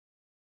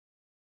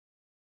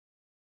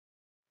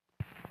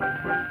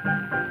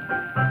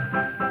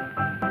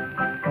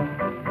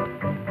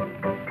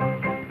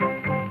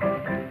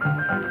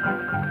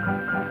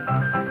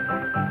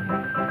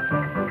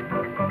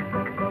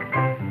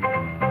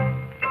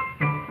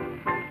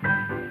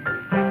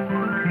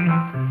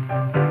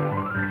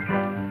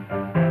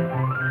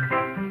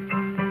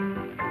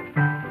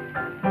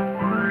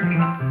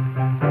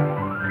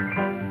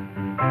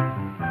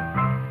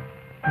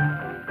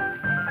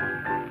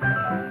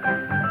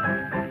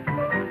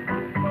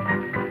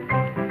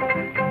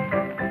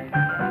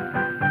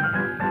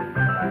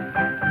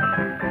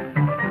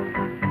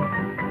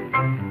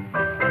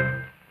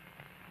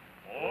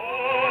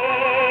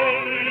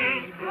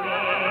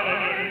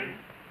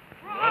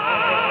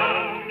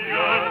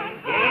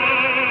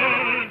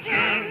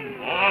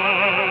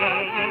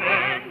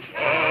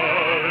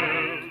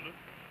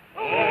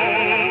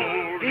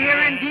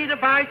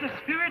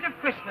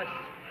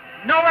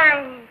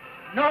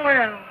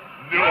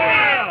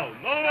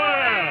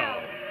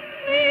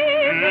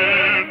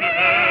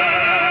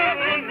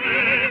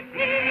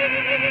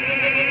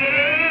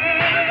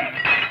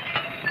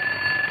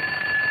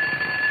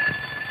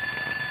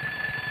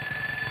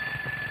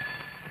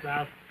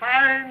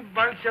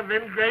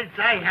Ingrates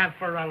I have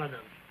for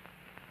relatives.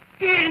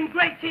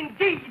 Ingrates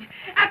indeed,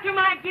 after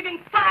my giving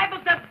 5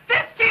 of the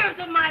best years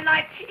of my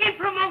life in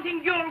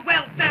promoting your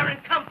welfare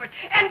and comfort.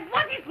 And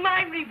what is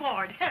my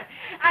reward?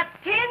 A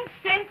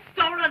 10-cent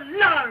store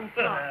alarm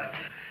clock.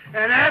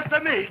 And after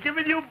me,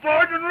 giving you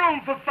board and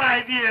room for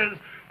 5 years,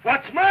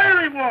 what's my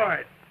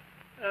reward?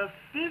 A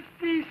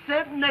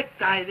 50-cent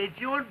necktie that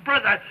your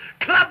brother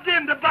clubbed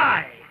in to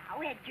buy.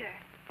 How, Edgar?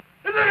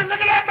 Look at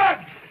that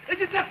mug!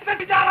 It's a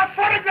 $50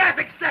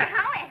 photographic set.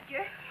 How,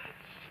 Edgar?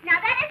 Now,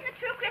 that isn't the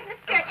true Christmas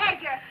spirit,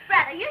 Edgar.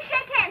 Brother, you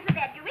shake hands with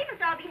Edgar. We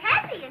must all be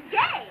happy and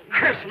gay.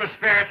 Christmas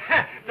spirit?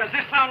 Does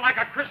this sound like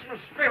a Christmas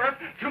spirit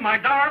to my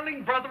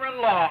darling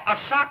brother-in-law? A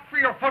sock for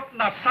your foot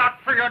and a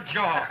sock for your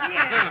jaw.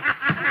 Yeah.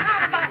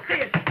 How about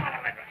this?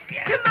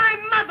 To my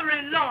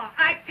mother-in-law,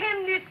 I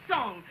pen this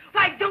song.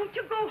 Why don't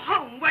you go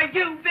home where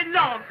you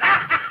belong?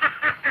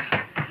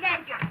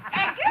 Edgar?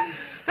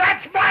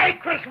 That's my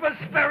Christmas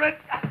spirit.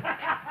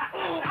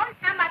 Oh,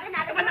 now, Mother,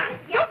 now, the woman...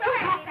 You go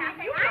home.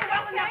 You go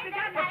well enough to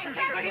get what you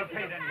should have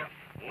paid in.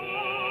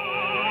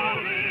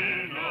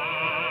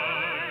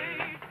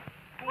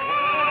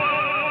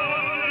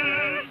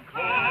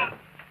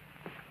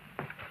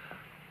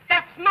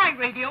 That's my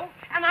radio,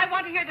 and I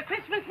want to hear the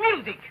Christmas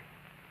music.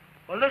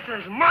 Well, this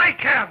is my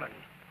cabin.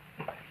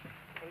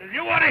 And if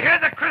you want to hear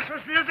the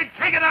Christmas music,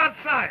 take it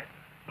outside.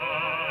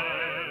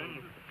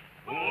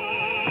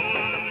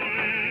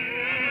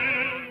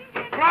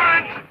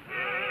 Florence,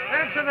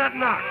 answer that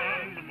knock.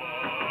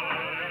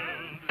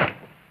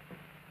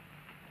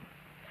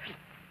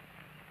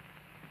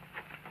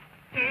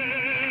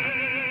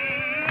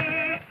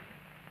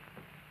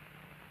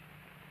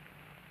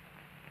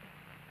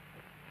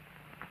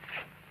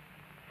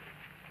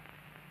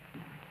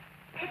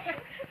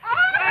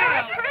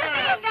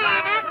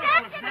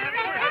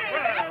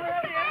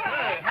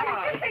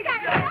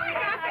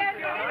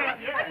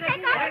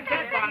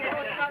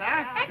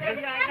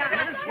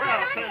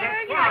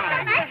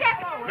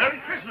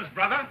 Merry Christmas,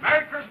 brother.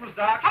 Merry Christmas,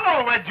 Doc.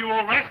 Hello, Ed, you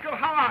old rascal.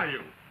 How are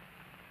you?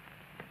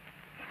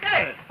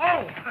 Ed.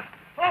 Oh,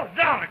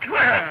 Doc.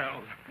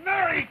 Well,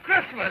 Merry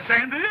Christmas.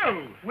 same to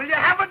you. Will you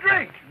have a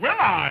drink? Will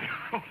I?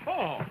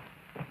 Oh.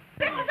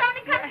 Christmas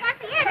only comes once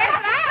a year. That's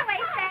what I always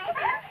say.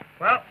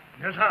 Well,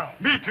 here's how.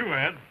 Me too,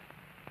 Ed.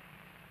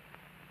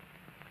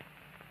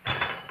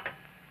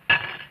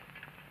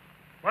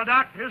 Well,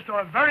 Doc, here's to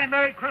a very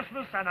Merry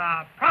Christmas and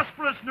a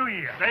prosperous New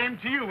Year. Same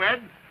to you,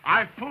 Ed.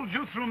 I've pulled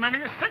you through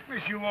many a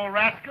sickness, you old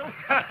rascal.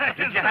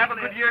 Did you have a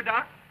good year,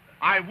 Doc?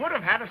 I would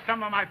have had if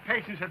some of my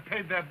patients had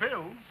paid their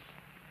bills.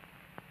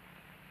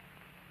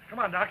 Come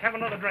on, Doc, have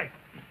another drink.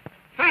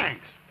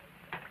 Thanks.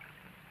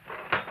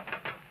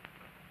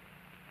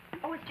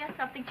 Oh, it's just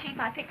something cheap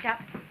I picked up.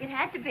 It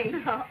had to be.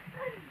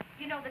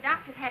 You know, the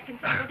doctor's had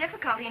considerable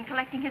difficulty in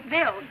collecting his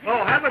bills.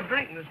 Oh, have a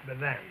drink, Miss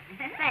Bevan.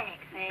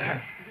 Thanks,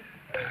 man.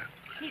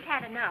 He's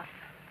had enough.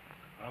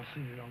 I'll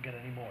see you don't get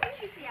any more.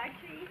 Did you see our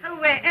tree?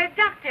 Oh,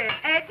 Doctor,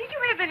 did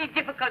you have any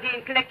difficulty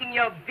in collecting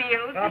your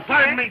bills?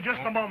 Pardon me just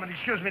a moment.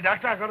 Excuse me,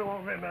 Doctor. I've got to go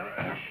over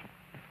there.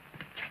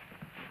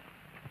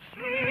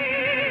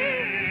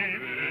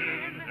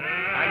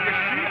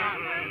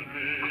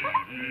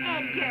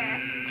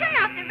 Edgar, turn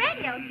off the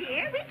radio,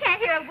 dear. We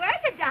can't hear a word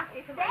the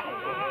doctor says.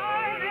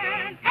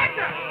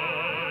 Edgar!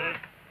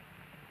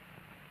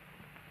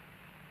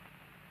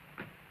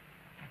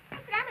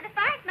 The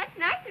fire's much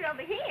nicer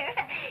over here.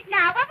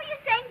 Now, what were you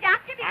saying,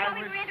 Doctor, before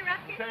we were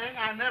interrupted? Saying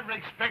I never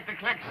expect to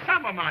collect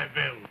some of my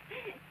bills.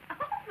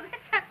 Oh,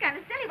 that sounds kind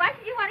of silly. Why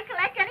should you want to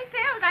collect any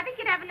pills? I think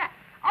you'd have enough.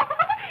 Oh,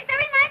 that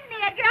reminds me,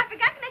 Edgar. I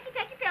forgot to make you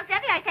take your pills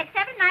every day. I take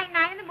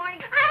 7.99 in the morning.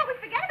 I always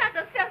forget about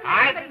those pills.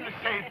 I didn't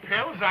say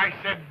pills. I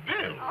said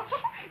bills. Oh,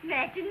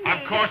 imagine me.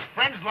 Of course,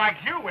 friends like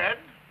you, Ed,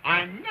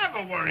 I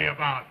never worry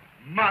about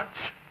much.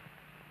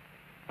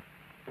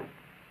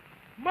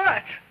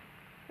 Much?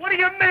 What do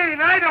you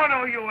mean? I don't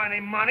owe you any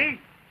money.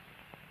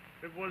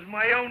 It was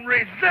my own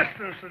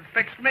resistance that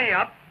fixed me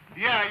up.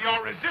 Yeah,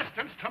 your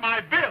resistance to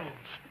my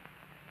bills.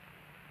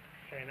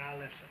 Say, now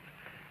listen.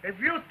 If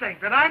you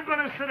think that I'm going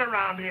to sit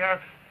around here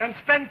and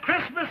spend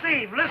Christmas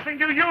Eve listening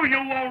to you, you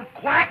old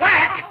quack,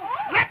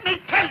 let me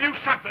tell you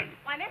something.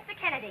 Why, Mr.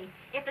 Kennedy,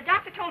 if the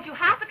doctor told you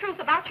half the truth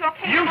about your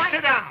case... You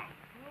sit down.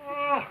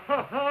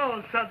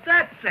 Oh, so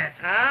that's it,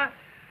 huh?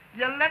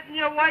 You're letting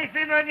your wife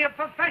in on your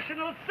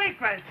professional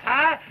secrets,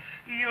 huh?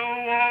 You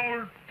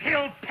old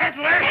pill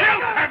peddler.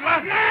 Pill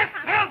peddler? Yes,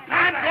 pill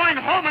peddler. I'm going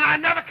home and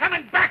I'm never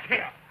coming back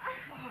here.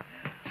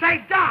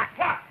 Say, Doc.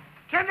 What?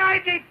 Can I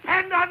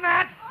depend on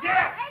that?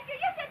 Yeah. Edgar,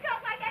 you can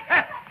talk like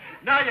that.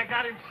 Now you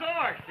got him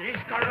sore. He's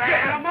correct.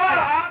 Get him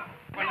up.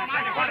 Well, you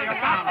might want to go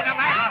out for the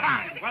last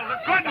time. Well,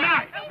 good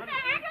night. I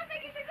don't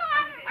think you should go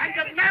out. And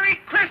a Merry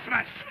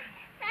Christmas.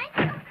 Thank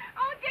you.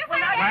 Oh, dear. Well,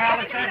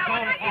 it's that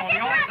gold phone.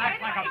 You always act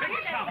like a big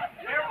chump.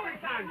 Every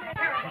time.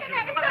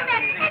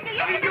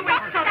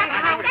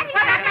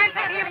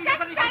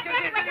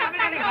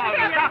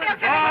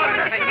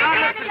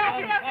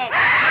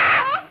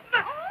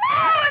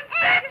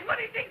 That's what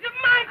he thinks of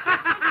my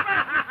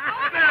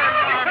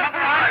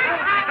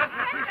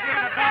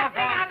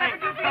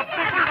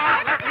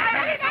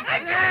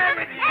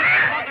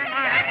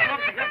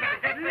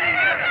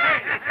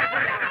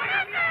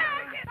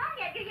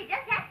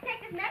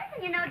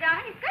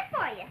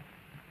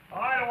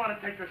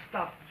take the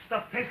stuff.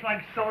 Stuff tastes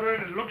like soda,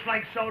 and it looks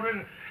like soda,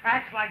 and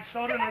acts like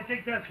soda, and I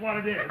think that's what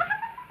it is.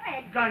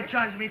 Guy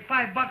charged me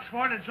 $5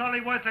 for it, and it's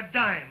only worth a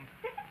dime.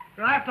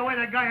 And after the way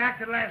that guy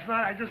acted last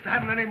night, I just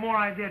haven't any more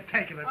idea of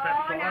taking it.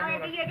 That's all. Now,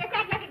 Andy, you're just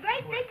acting like a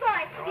great big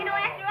boy. You know,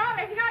 after all,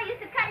 there's no use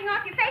of cutting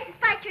off your face to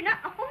spite your nose.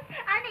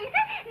 I mean,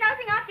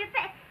 nosing off your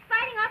face,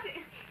 spiting off your...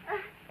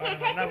 here,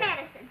 take the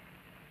medicine.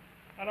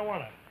 I don't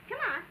want to. Come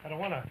on. I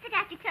don't want to. Stick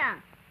out your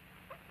tongue.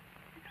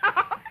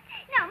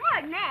 No, more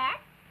than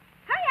that.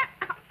 Hurry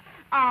up.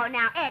 Oh,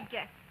 now,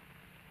 Edgar.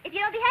 If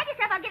you don't behave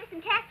yourself, I'll give you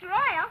some castor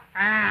oil.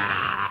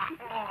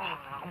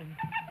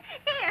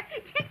 Here,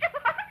 drink the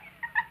water.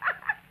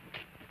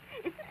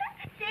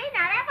 See,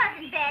 now that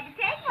wasn't bad to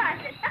take, was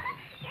it?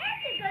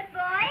 That's a good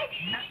boy.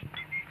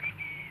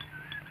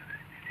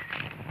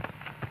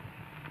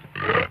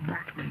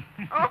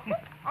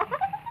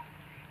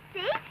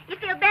 See, you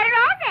feel better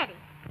already.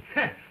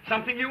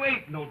 Something you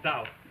ate, no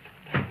doubt.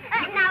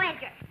 Now,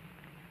 Edgar.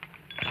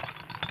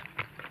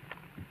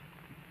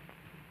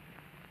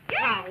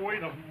 Now, wait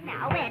a minute.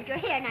 Now, Edgar,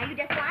 here. Now, you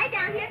just lie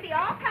down here and be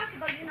all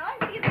comfortable, you know,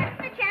 and give your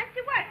medicine a chance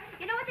to work.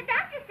 You know what the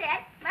doctor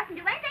said? Mustn't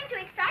do anything to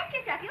excite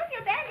yourself. You'll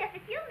feel better in just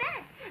a few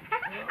minutes.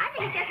 I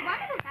think it's just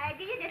wonderful. I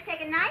agree. You just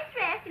take a nice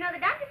rest. You know,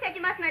 the doctor said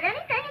you mustn't let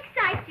anything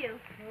excite you.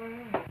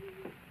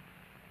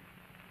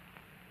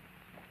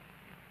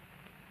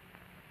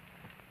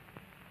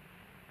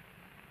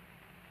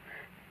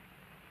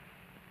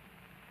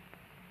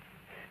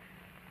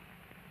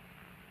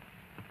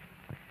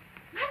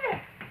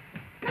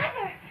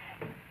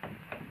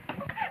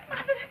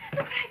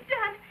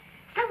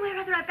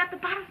 I've got the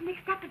bottles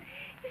mixed up, and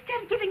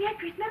instead of giving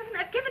Edgar his medicine,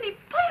 I've given him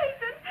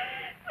poison.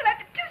 We'll have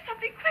to do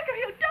something quick or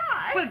he'll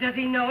die. Well, does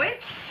he know it?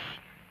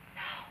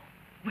 No.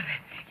 Well,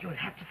 you'll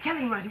have to tell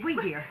him right away,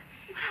 dear.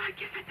 Well, I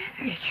guess I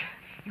better. Yes,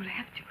 you'll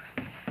have to.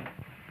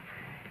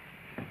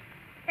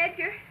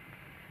 Edgar,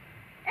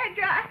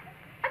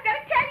 I've got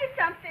to tell you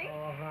something.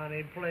 Oh,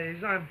 honey,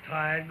 please, I'm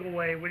tired. Go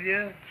away, will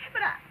you?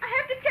 But I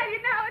have to tell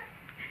you now.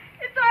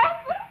 It's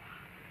awful.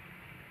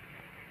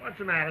 What's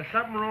the matter?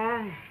 Something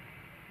wrong?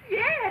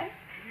 Yes.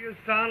 You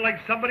sound like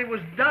somebody was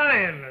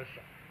dying or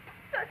something.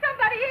 So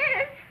somebody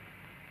is.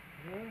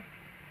 Huh?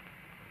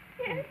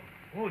 Yes.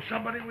 Oh,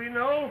 somebody we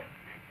know?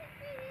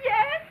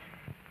 Yes.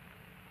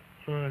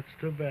 Oh, it's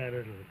too bad,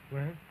 isn't it?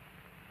 Well,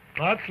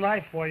 that's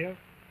life for you.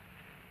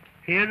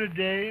 Here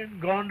today and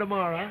gone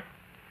tomorrow.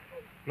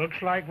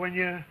 Looks like when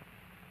you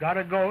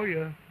gotta go,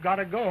 you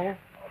gotta go.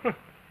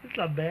 It's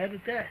not bad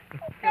at that.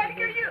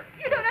 Edgar, you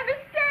don't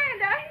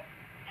understand.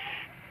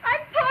 I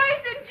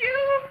poisoned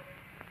you.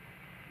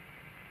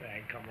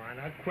 Hey, come on,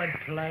 now quit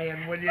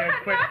playing, will you? Well,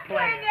 I'm Quit not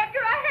playing,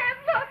 Edgar. I have.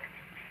 Look.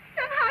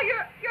 Somehow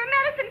your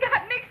medicine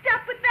got mixed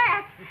up with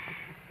that.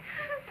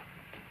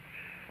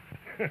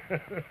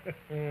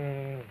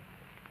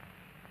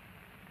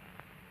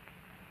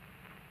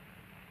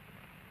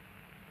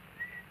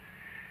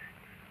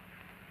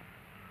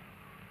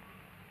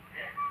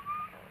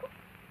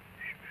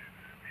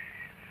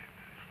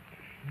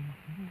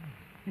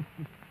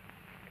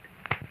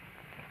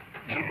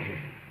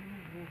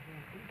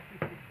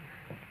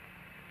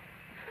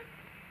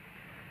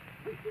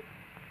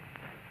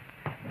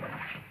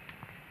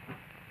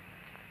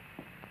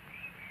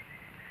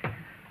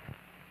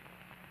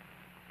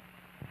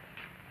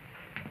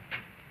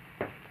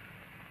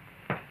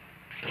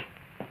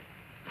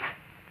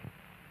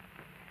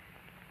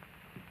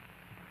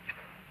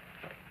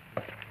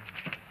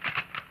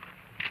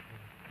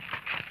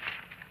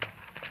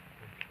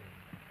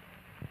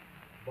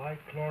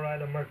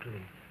 Bichloride of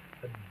mercury,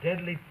 a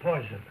deadly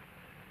poison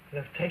that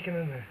if taken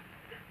in the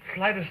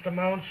slightest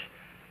amounts,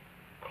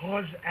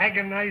 cause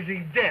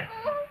agonizing death.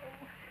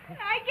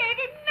 I gave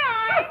him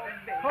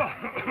 9.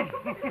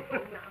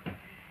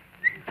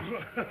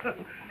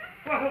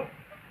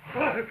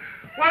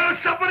 Why don't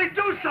somebody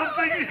do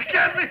something? You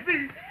can't leave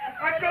me.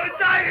 I'm going to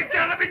die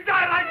again. Let me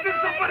die like this.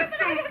 Somebody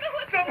do.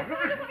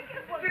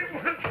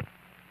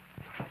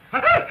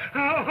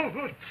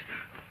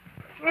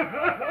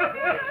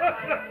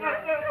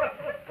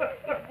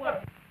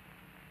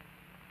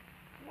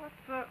 What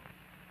the...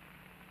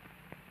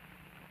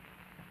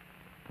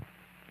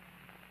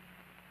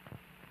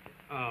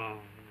 Oh.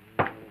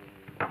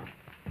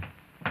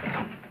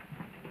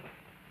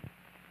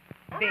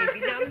 Baby,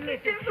 now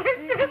listen.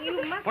 You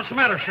must... What's the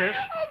matter, sis?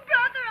 Oh,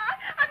 brother,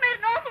 I made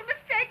an awful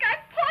mistake. I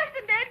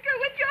poisoned Edgar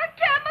with your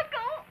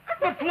chemical.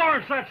 But,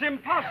 Florence, that's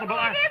impossible.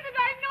 It isn't,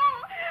 I know.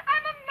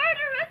 I'm a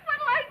murderess.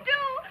 What'll I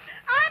do?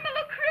 I'm a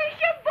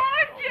Lucretia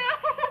Borgia.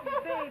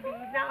 Baby,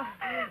 now,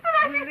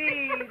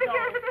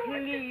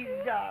 please,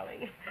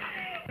 darling.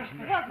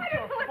 What's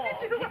your fault?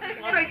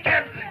 Say,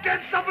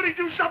 can't somebody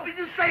do something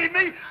to save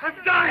me? I'm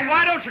dying.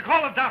 Why don't you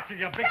call a doctor,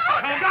 you big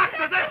cunt?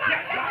 Doctor,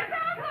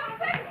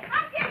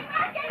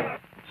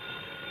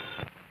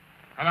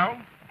 Hello?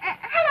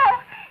 Hello.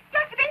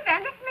 Dr. Big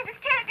Man, this is Mrs.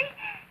 Kennedy.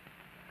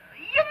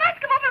 You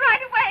must come over right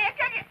away. I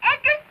tell you,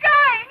 Edgar's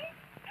dying.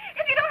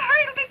 If you don't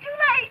hurry, it'll be too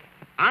late.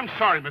 I'm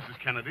sorry, Mrs.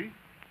 Kennedy,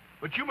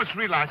 but you must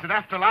realize that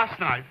after last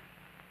night,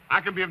 I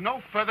can be of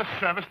no further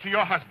service to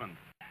your husband.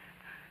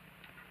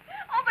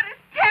 Oh, but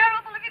it's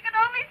terrible if you could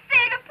only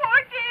see the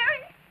poor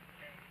dear.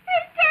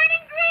 He's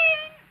turning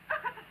green.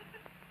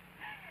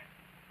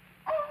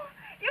 Oh,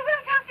 you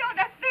will, Doctor. Oh,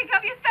 that's big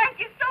of you. Thank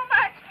you so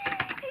much.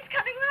 He's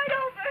coming right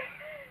over.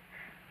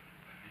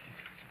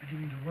 It's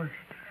beginning to work.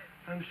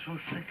 I'm so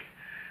sick.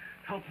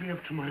 Help me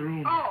up to my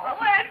room. Oh,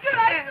 Edgar,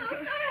 I'm so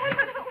sorry. I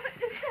don't know what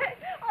to say.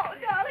 Oh,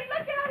 darling,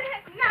 look out,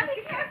 Edgar. Now,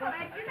 be careful,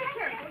 Edgar. Be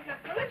careful.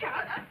 Look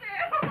out up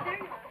there.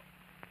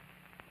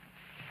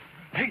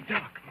 Hey,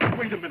 Doc,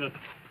 wait a minute.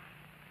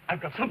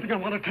 I've got something I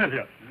want to tell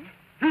you.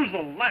 Here's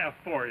a laugh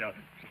for you.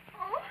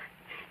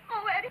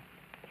 Oh, Eddie.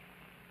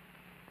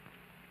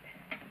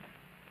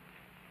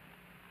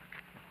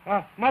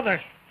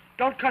 Mother,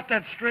 don't cut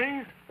that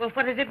string. Well,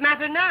 what does it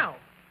matter now?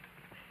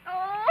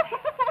 Oh.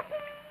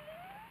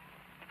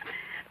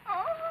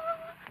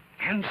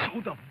 And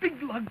so the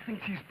big lug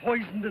thinks he's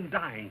poisoned and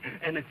dying.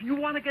 And if you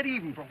want to get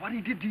even for what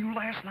he did to you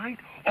last night,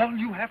 all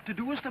you have to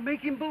do is to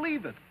make him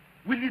believe it.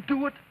 Will you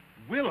do it?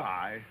 Will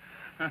I?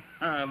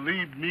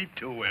 Lead me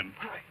to him.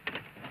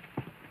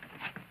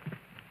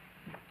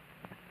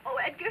 Oh,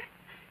 Edgar,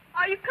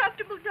 are you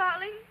comfortable,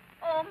 darling?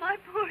 Oh, my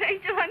poor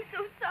angel, I'm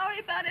so sorry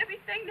about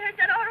everything. Is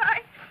that all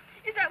right?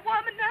 Is that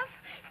warm enough?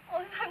 Oh,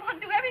 I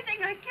want to do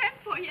everything I can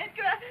for you,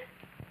 Edgar.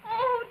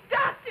 Oh,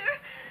 Doctor.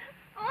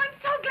 Oh, I'm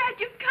so glad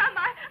you've come.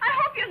 I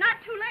hope you're not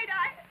too late.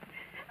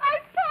 I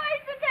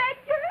poisoned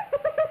Edgar.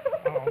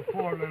 Oh,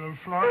 poor little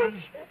Florence.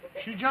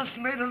 She just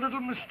made a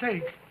little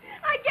mistake.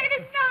 I gave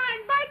him 9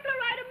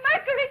 bichloride of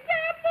mercury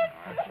tablets.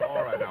 That's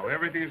all right now.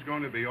 Everything's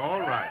going to be all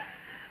right.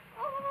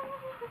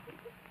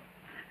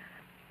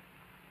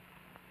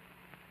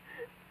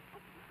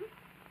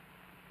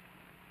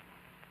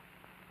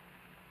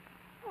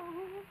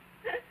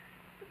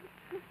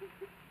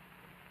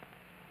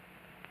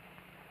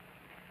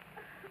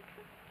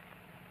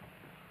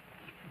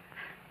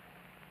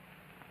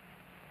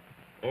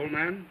 Old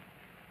man,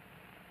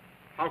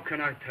 how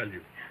can I tell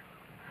you?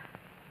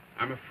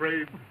 I'm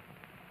afraid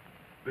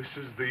this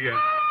is the end.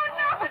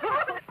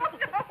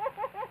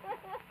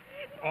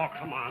 Oh,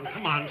 come on,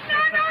 sis. No, There's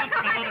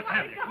something I want to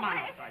tell you. Come on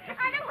outside.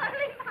 I don't want to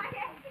leave my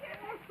Edgar.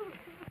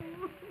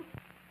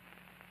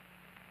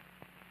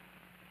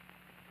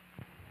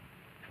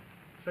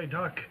 Say,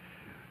 Doc,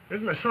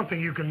 isn't there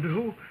something you can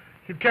do?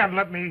 You can't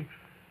let me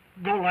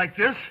go like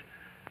this.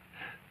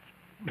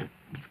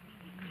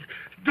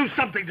 Do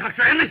something,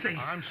 Doctor, anything.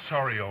 I'm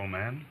sorry, old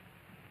man,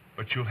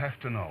 but you'll have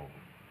to know.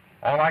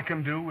 All I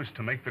can do is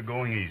to make the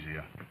going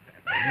easier.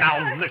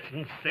 Now,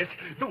 listen, sis.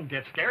 Don't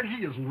get scared.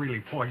 He isn't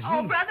really poisoned.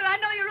 Oh, brother, I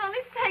know you're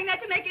only saying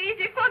that to make it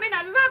easier for me, and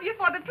I love you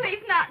for it, but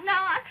please not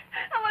now. I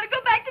want to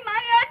go back to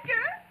my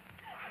Edgar.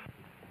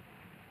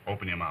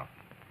 Open your mouth.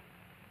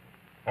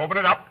 Open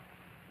it up.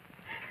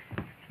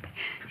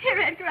 Here,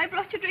 Edgar, I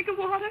brought you a drink of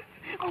water.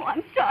 Oh,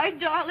 I'm sorry,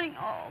 darling.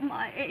 Oh,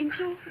 my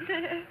angel.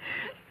 There.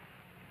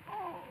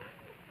 Oh.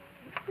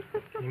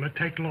 Will it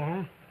take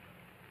long?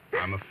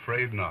 I'm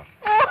afraid not.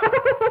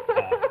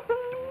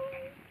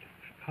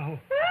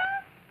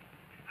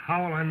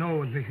 How will I know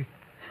when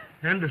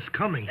the end is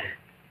coming?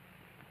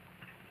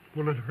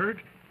 Will it hurt?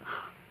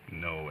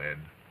 No, Ed.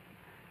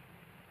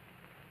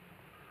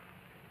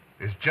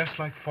 It's just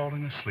like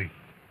falling asleep.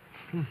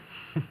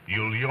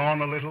 You'll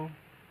yawn a little,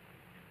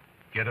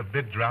 get a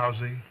bit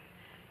drowsy,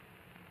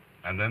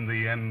 and then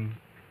the end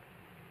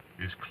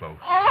is close.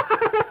 Oh,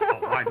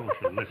 why don't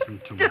you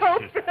listen to me,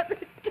 Don't, sis? brother,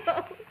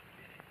 don't.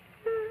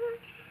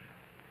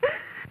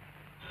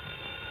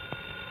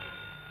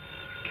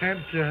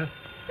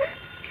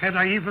 Can't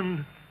I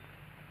even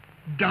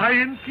die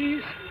in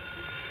peace?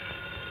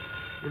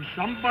 Will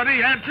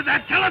somebody answer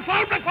that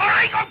telephone before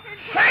I go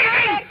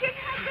crazy?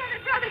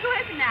 Brother, go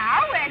ahead now.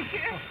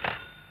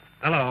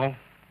 Hello.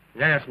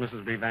 Yes,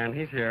 Mrs. Bevan,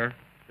 he's here.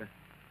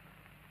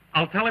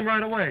 I'll tell him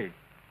right away.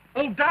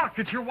 Oh, Doc,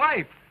 it's your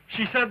wife.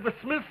 She said the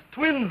Smith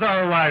twins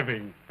are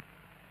arriving.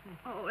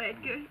 Oh,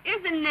 Edgar,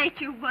 isn't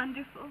nature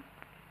wonderful?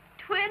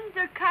 Twins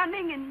are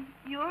coming and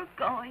you're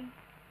going.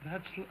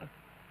 That's...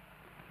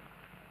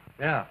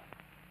 Yeah.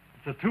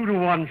 It's a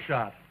 2-to-1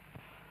 shot.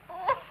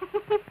 Oh.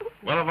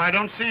 Well, if I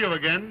don't see you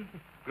again,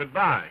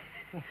 goodbye.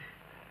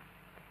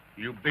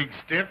 You big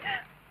stiff.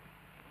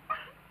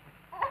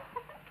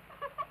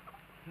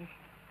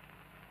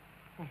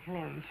 Oh,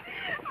 Florence.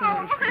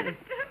 Oh,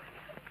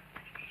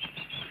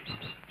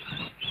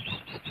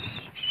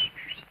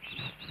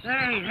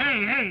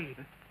 Hey.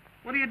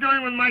 What are you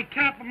doing with my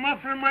cap, a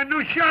muffler, and my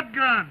new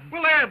shotgun?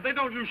 Well, Ed, they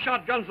don't use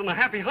shotguns in the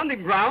happy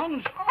hunting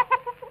grounds.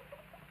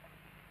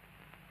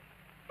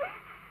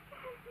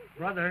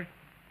 Brother,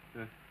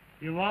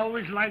 you've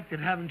always liked it,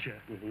 haven't you?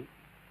 Mm-hmm.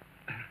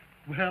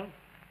 Well,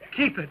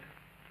 keep it.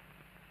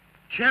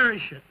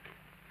 Cherish it.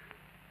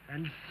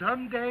 And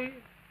someday,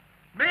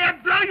 may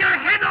it blow your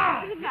head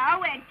off!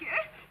 No,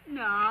 Edgar.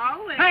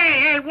 No, Edgar.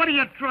 Hey, what are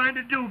you trying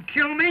to do,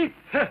 kill me?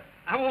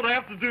 I won't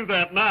have to do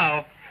that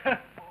now.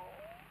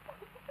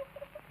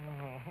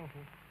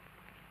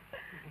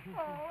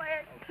 Oh,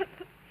 Edgar.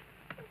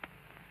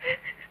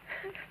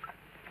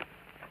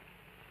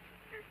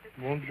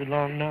 Won't be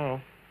long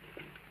now.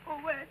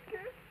 Oh,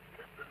 Edgar.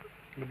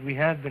 But we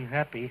have been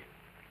happy,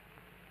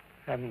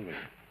 haven't we?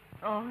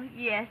 Oh,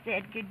 yes,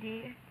 Edgar,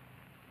 dear.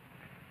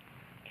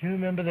 Do you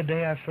remember the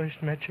day I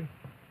first met you?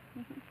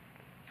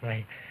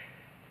 I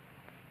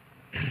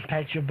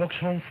packed your books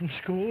home from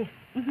school.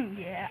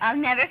 Yeah, I'll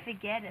never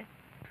forget it.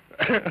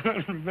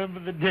 Remember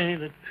the day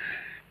that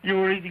you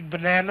were eating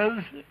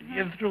bananas?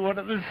 You threw one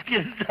of the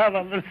skins down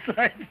on the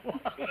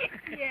sidewalk.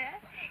 Yeah,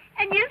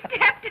 and you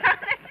stepped on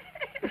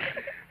it.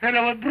 And I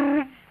went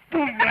boom,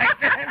 boom like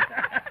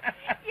that.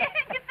 Yeah,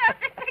 you felt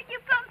like you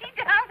pulled me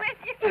down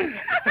with you.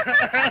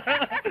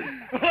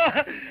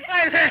 I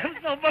laughed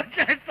so much I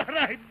thought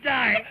I'd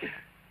die.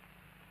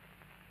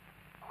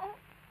 Oh.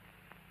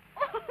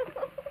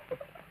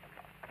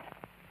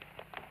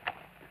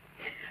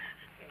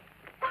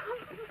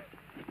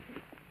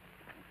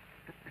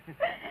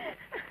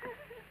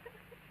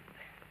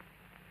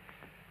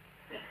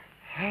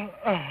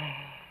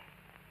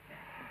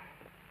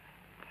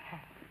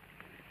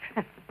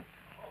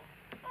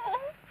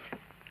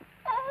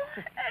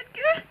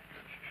 Edgar.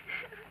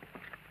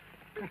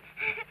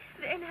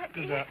 Then I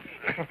did.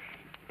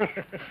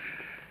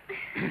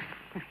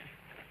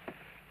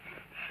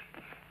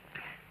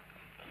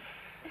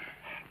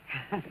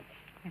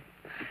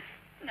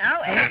 Now,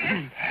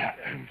 Edgar.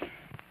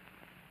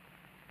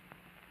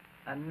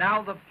 And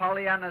now the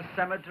Pollyanna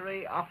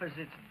Cemetery offers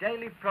its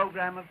daily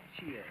program of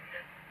cheer.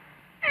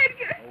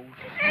 Edgar. Oh,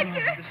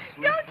 Edgar, the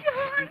sleep don't of you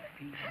sweet want...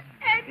 peace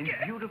in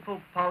Edgar. beautiful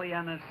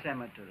Pollyanna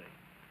Cemetery,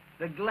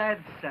 the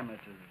glad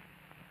cemetery,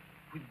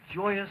 with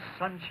joyous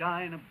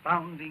sunshine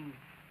abounding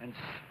and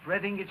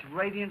spreading its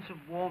radiance of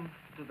warmth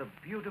to the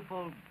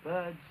beautiful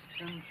birds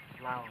and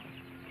flowers.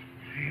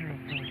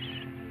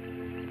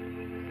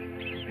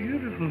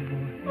 Beautiful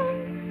boy.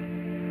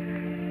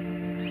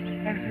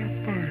 And the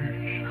birds.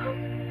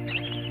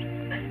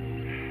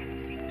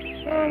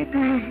 Oh,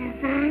 beautiful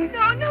birds.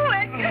 No,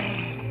 Edgar.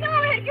 No,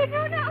 Edgar,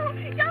 no.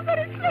 Don't go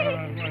to sleep.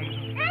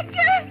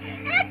 Edgar.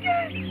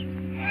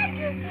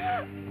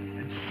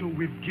 And so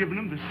we've given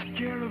him the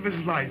scare of his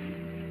life.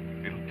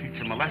 It'll teach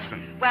him a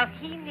lesson. Well,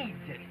 he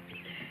needs it.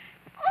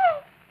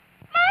 Oh,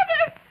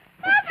 Mother!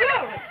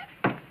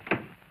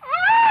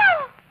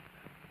 Oh!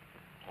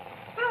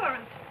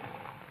 Florence,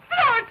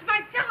 my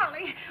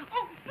darling.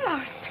 Oh,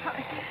 Florence,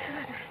 darling.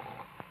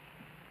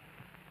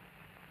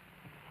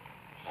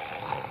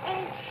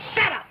 Oh,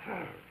 shut up.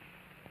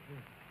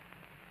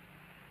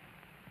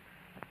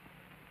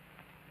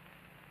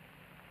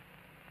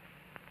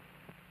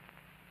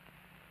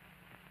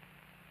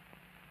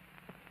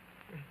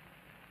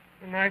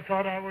 And I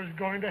thought I was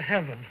going to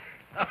heaven.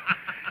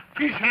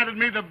 He's handed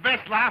me the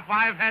best laugh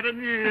I've had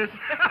in years.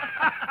 Stop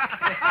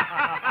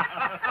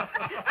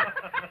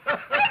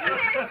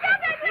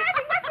that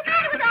laughing. What's the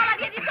matter with all of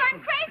you? You're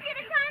going crazy at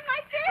a time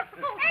like this.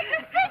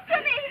 Edgar, speak to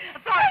me.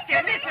 Florence,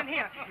 dear, listen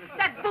here.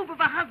 That boob of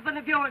a husband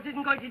of yours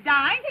isn't going to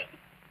die.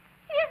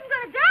 He isn't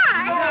going to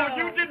die. No,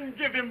 you didn't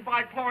give him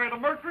bichlorate of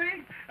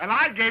mercury, and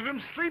I gave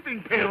him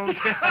sleeping pills.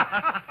 You did...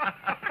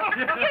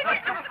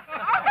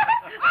 Oh,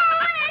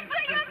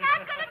 Edgar, you're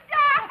not going to die.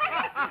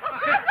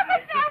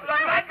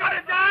 Am I going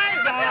to die?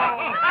 No.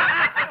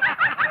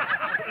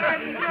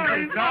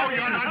 No,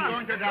 you're not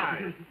going to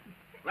die.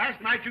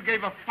 Last night you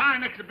gave a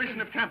fine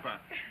exhibition of temper,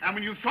 and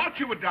when you thought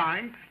you were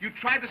dying, you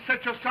tried to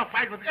set yourself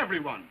right with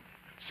everyone.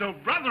 So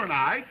Brother and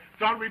I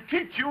thought we'd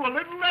teach you a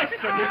little lesson.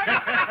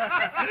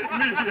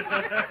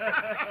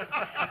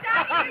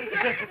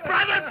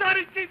 Brother thought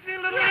he'd teach me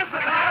a little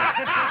lesson.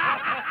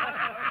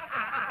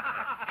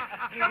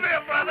 Come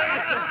here, brother.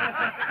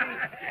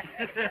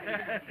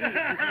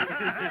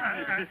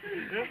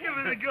 Give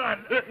me the gun.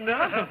 No.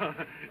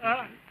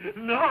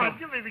 No,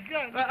 give me the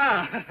gun.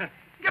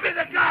 Give me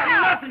the gun.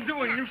 Nothing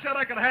doing You said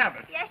I could have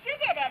it. Yes, you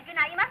did, Edgar.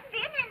 Now, you mustn't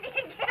be an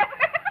Indian giver.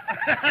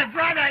 That's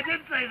right, I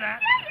did say that.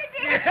 Yeah, you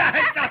did. Yeah,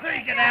 I told her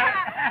you could have it.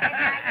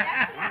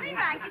 That's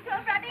nothing right. You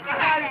told Robbie you could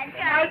have that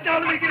gun. I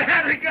told him he could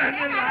have it, gun.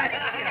 Yeah, now,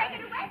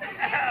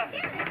 you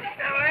can take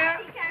it away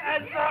from him.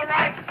 That's all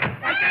right.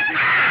 I guess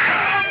you...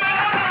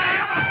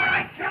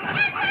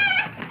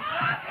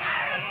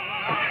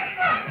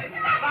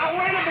 Now,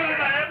 wait a minute,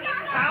 man.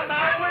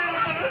 Now, wait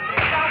a minute.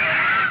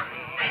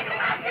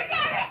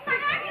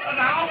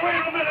 Now,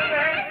 wait a minute,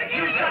 man.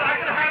 You said I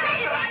could have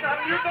it, son.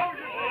 You know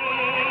you...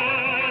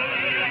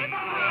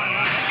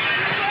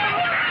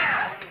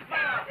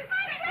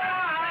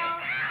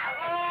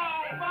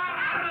 Oh, my...